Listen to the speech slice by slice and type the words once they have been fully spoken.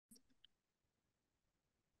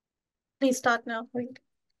Please start now. Wait.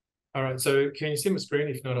 All right, so can you see my screen?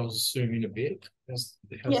 If not, I'll zoom in a bit. How's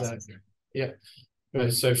Yes. that? Yeah.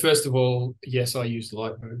 Right, so first of all, yes, I use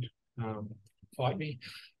light mode. Fight me.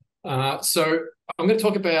 So I'm going to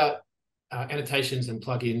talk about annotations and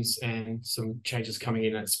plugins and some changes coming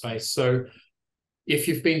in that space. So if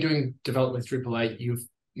you've been doing development with Drupal 8, you've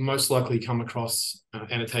most likely come across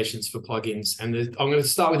annotations for plugins. And I'm going to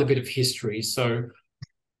start with a bit of history. So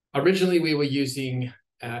originally we were using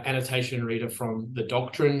annotation reader from the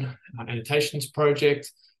Doctrine annotations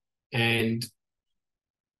project, and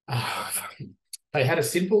they had a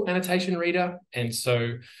simple annotation reader. And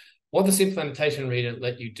so what the simple annotation reader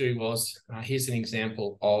let you do was, here's an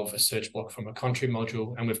example of a search block from a country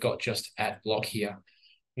module, and we've got just @block here.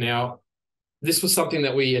 Now, this was something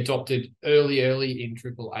that we adopted early in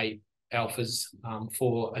Drupal 8 alphas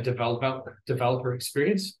for a developer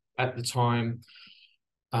experience. At the time,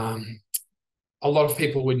 a lot of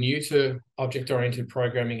people were new to object-oriented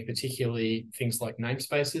programming, particularly things like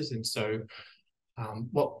namespaces. And so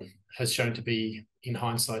what has shown to be, in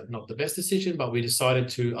hindsight, not the best decision, but we decided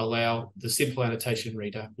to allow the simple annotation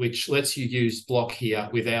reader, which lets you use block here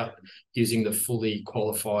without using the fully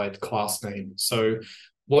qualified class name. So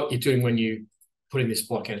what you're doing when you put in this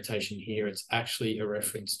block annotation here, it's actually a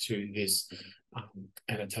reference to this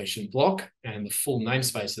annotation block, and the full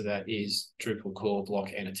namespace of that is Drupal core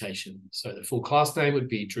block annotation. So the full class name would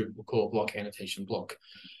be Drupal core block annotation block.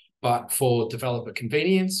 But for developer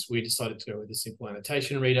convenience, we decided to go with a simple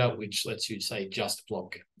annotation reader, which lets you say just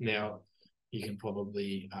block. Now, you can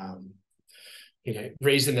probably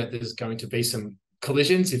reason that there's going to be some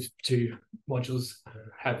collisions if two modules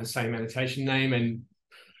have the same annotation name, and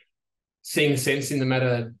seeing the sense in the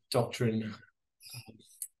matter, Doctrine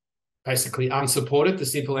basically unsupported the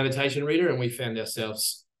simple annotation reader, and we found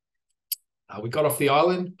ourselves, we got off the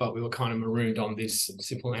island, but we were kind of marooned on this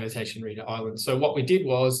simple annotation reader island. So what we did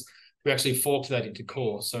was we actually forked that into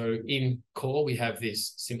core. So in core, we have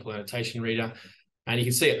this simple annotation reader, and you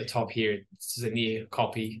can see at the top here, this is a near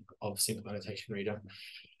copy of simple annotation reader.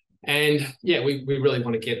 And yeah, we really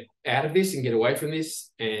want to get out of this and get away from this.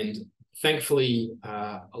 And thankfully,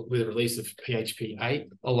 with the release of PHP 8,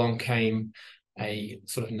 along came a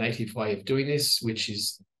sort of native way of doing this, which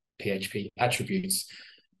is PHP attributes.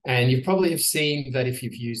 And you probably have seen that if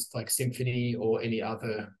you've used like Symfony or any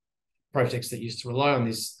other projects that used to rely on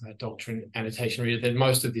this Doctrine annotation reader, that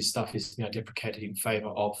most of this stuff is now deprecated in favor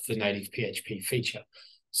of the native PHP feature.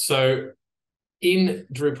 So in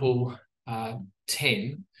Drupal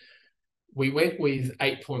 10, we went with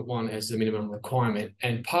 8.1 as the minimum requirement.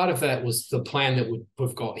 And part of that was the plan that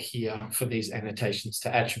we've got here for these annotations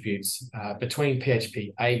to attributes. Between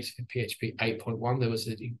PHP 8 and PHP 8.1, there was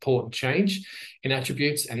an important change in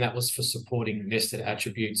attributes, and that was for supporting nested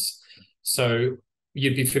attributes. So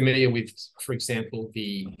you'd be familiar with, for example,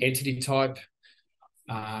 the entity type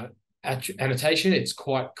annotation. It's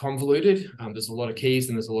quite convoluted. There's a lot of keys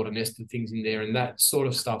and there's a lot of nested things in there, and that sort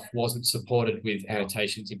of stuff wasn't supported with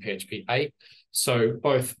annotations in PHP 8. So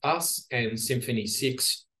both us and Symfony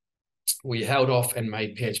 6, we held off and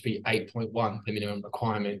made PHP 8.1 the minimum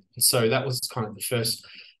requirement. So that was kind of the first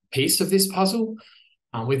piece of this puzzle.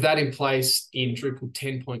 With that in place, in Drupal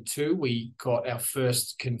 10.2, we got our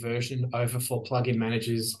first conversion over for plugin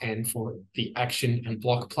managers and for the action and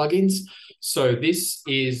block plugins. So this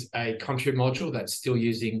is a country module that's still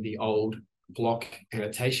using the old block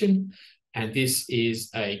annotation. And this is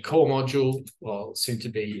a core module, well, soon to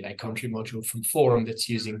be a country module from Forum that's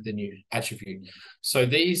using the new attribute. So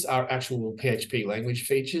these are actual PHP language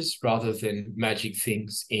features rather than magic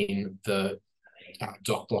things in the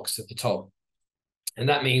doc blocks at the top. And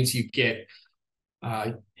that means you get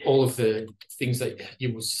all of the things that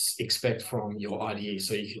you would expect from your IDE.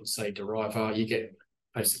 So you can say deriver, you get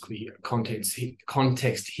basically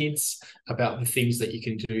context hints about the things that you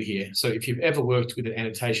can do here. So if you've ever worked with an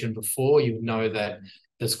annotation before, you know that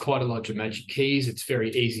there's quite a lot of magic keys. It's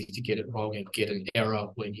very easy to get it wrong and get an error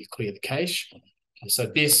when you clear the cache. So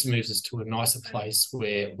this moves us to a nicer place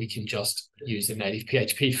where we can just use the native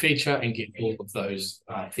PHP feature and get all of those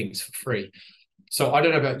things for free. So I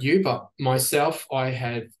don't know about you, but myself, I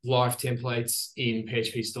had live templates in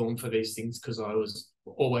PHP Storm for these things because I was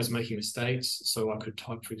always making mistakes. So I could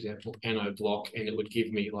type, for example, anno block, and it would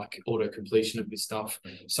give me like auto completion of this stuff.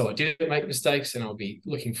 So I didn't make mistakes, and I'll be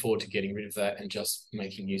looking forward to getting rid of that and just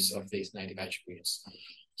making use of these native attributes.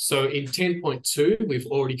 So in 10.2, we've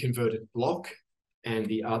already converted block, and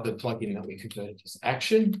the other plugin that we converted is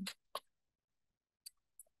action.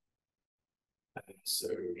 So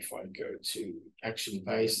if I go to action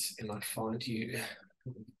base and I find you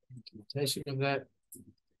implementation of that,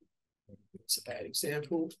 it's a bad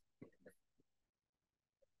example.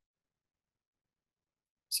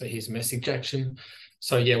 So here's message action.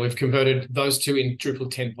 So yeah, we've converted those two in Drupal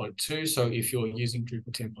 10.2. So if you're using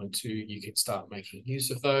Drupal 10.2, you can start making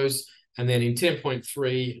use of those. And then in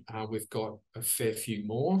 10.3, we've got a fair few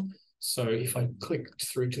more. So if I click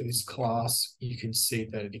through to this class, you can see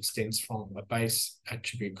that it extends from a base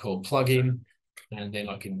attribute called plugin, and then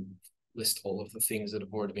I can list all of the things that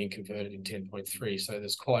have already been converted in 10.3. So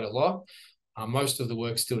there's quite a lot. Most of the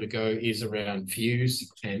work still to go is around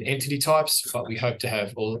views and entity types, but we hope to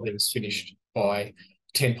have all of these finished by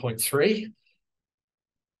 10.3.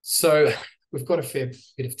 So we've got a fair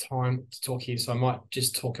bit of time to talk here, so I might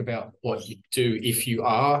just talk about what you do if you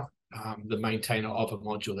are the maintainer of a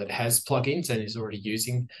module that has plugins and is already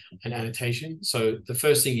using an annotation. So the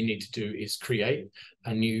first thing you need to do is create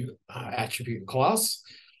a new attribute class.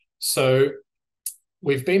 So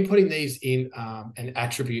we've been putting these in an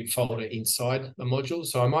attribute folder inside the module.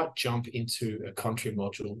 So I might jump into a country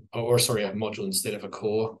module, or sorry, a module instead of a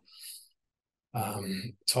core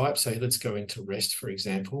type. So let's go into REST, for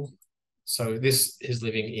example. So this is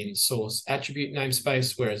living in source attribute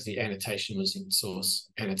namespace, whereas the annotation was in source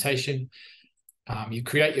annotation. You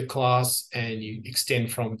create your class and you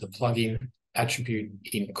extend from the plugin attribute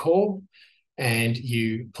in core, and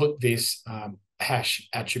you put this hash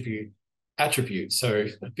attribute. So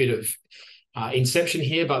a bit of inception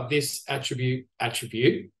here, but this attribute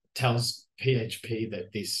tells PHP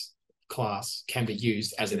that this class can be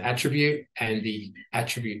used as an attribute, and the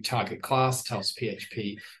attribute target class tells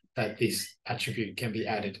PHP that this attribute can be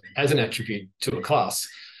added as an attribute to a class.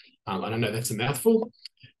 And I know that's a mouthful.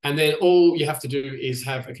 And then all you have to do is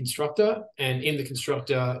have a constructor, and in the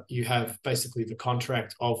constructor, you have basically the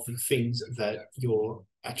contract of the things that your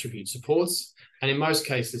attribute supports. And in most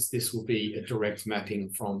cases, this will be a direct mapping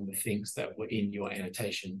from the things that were in your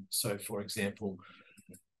annotation. So for example,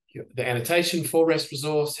 the annotation for REST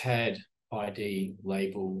resource had ID,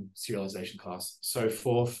 label, serialization class, so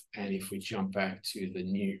forth. And if we jump back to the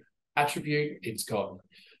new attribute, it's got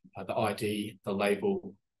the ID, the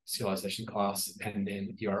label, serialization class, and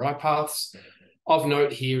then URI paths. Of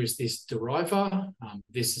note here is this deriver.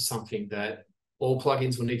 This is something that all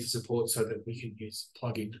plugins will need to support so that we can use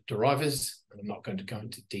plugin derivers. I'm not going to go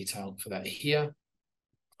into detail for that here.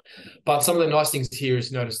 But some of the nice things here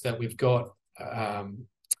is notice that we've got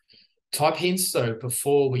type hints. So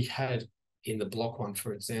before we had in the block one,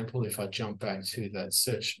 for example, if I jump back to that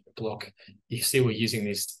search block, you see we're using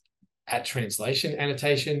this @translation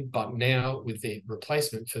annotation, but now with the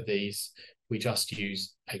replacement for these, we just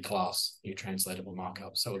use a class, new translatable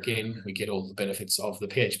markup. So again, we get all the benefits of the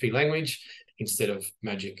PHP language instead of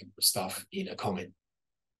magic stuff in a comment.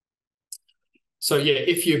 So yeah,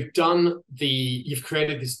 if you've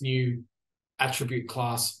created this new attribute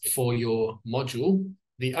class for your module,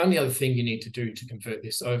 the only other thing you need to do to convert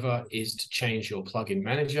this over is to change your plugin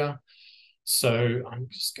manager. So I'm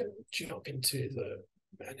just going to jump into the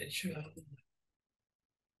manager.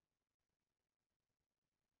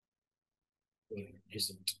 Where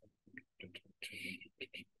is it?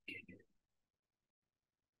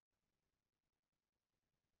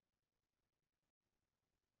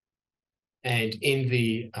 And in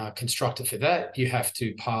the constructor for that, you have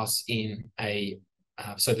to pass in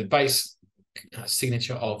so the base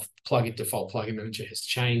signature of default plugin manager has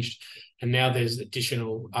changed. And now there's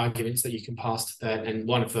additional arguments that you can pass to that. And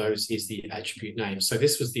one of those is the attribute name. So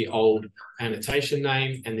this was the old annotation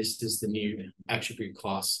name, and this is the new attribute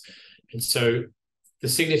class. And so the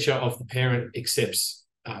signature of the parent accepts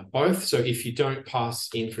both. So if you don't pass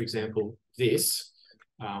in, for example, this,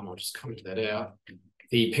 I'll just comment that out,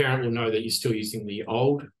 the parent will know that you're still using the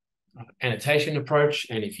old annotation approach.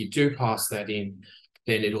 And if you do pass that in,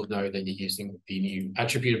 then it'll know that you're using the new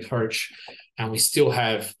attribute approach. And we still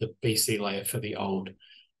have the BC layer for the old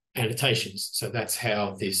annotations. So that's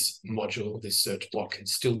how this module, this search block,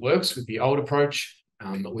 still works with the old approach.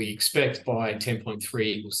 We expect by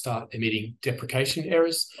 10.3, we'll start emitting deprecation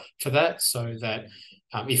errors for that, so that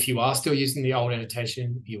if you are still using the old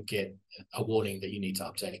annotation, you'll get a warning that you need to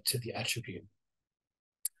update to the attribute.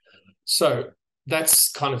 So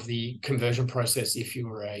that's kind of the conversion process if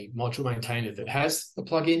you're a module maintainer that has a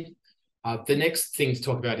plugin. The next thing to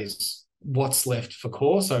talk about is what's left for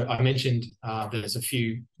core. So I mentioned there's a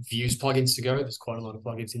few views plugins to go. There's quite a lot of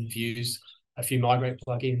plugins in views, a few migrate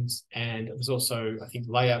plugins, and there's also, I think,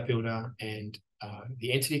 layout builder and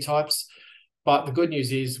the entity types. But the good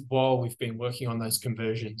news is, while we've been working on those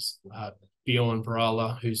conversions, Bjorn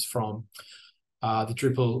Barala, who's from the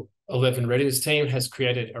Drupal 11 readiness team, has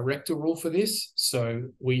created a rector rule for this. So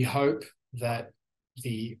we hope that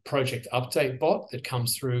the project update bot that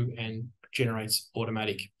comes through and generates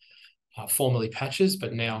automatic formerly patches,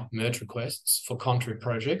 but now merge requests for Contour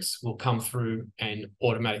projects will come through and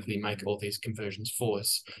automatically make all these conversions for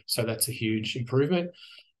us. So that's a huge improvement.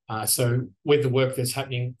 So with the work that's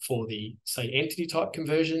happening for the, say, entity type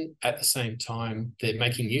conversion, at the same time, they're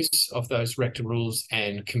making use of those rector rules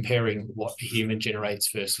and comparing what the human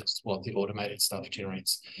generates versus what the automated stuff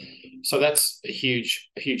generates. So that's a huge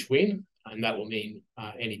win. And that will mean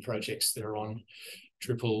any projects that are on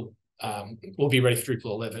Drupal will be ready for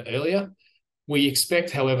Drupal 11 earlier. We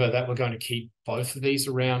expect, however, that we're going to keep both of these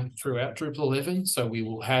around throughout Drupal 11. So we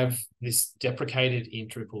will have this deprecated in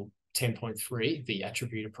Drupal 10.3, the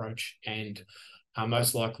attribute approach, and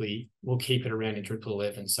most likely we'll keep it around in Drupal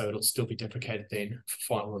 11. So it'll still be deprecated then for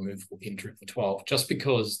final removal in Drupal 12, just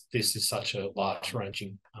because this is such a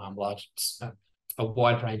wide-ranging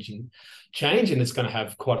change, and it's going to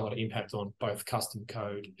have quite a lot of impact on both custom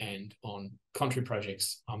code and on Contour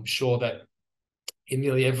projects. I'm sure that in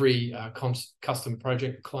nearly every custom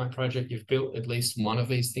project, client project you've built, at least one of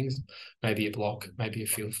these things, maybe a block, maybe a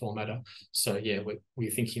field formatter. So yeah,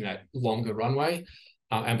 we're thinking that longer runway.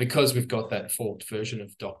 And because we've got that forked version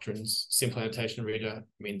of Doctrines, simple annotation reader,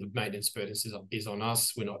 I mean, the maintenance burden is on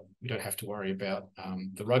us. We don't have to worry about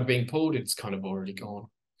the rug being pulled. It's kind of already gone.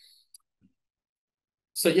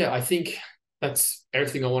 So yeah, I think that's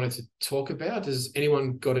everything I wanted to talk about. Has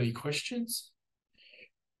anyone got any questions?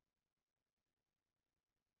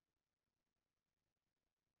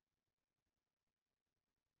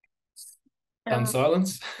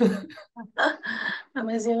 Silence. I'm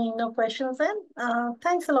assuming no questions then.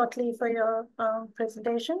 Thanks a lot, Lee, for your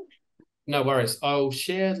presentation. No worries. I'll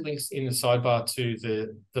share links in the sidebar to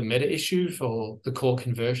the meta issue for the core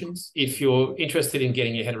conversions. If you're interested in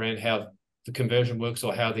getting your head around how the conversion works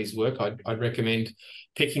or how these work, I'd recommend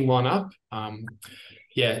picking one up.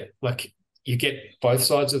 Yeah, like you get both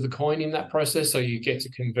sides of the coin in that process. So you get to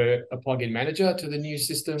convert a plugin manager to the new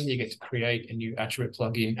system, you get to create a new attribute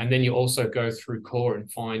plugin, and then you also go through core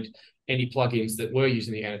and find any plugins that were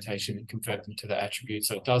using the annotation and convert them to the attribute.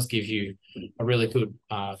 So it does give you a really good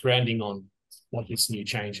grounding on what this new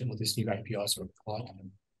change and what this new API sort of like.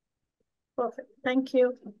 Perfect. Thank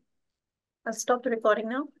you. I'll stop the recording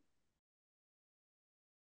now.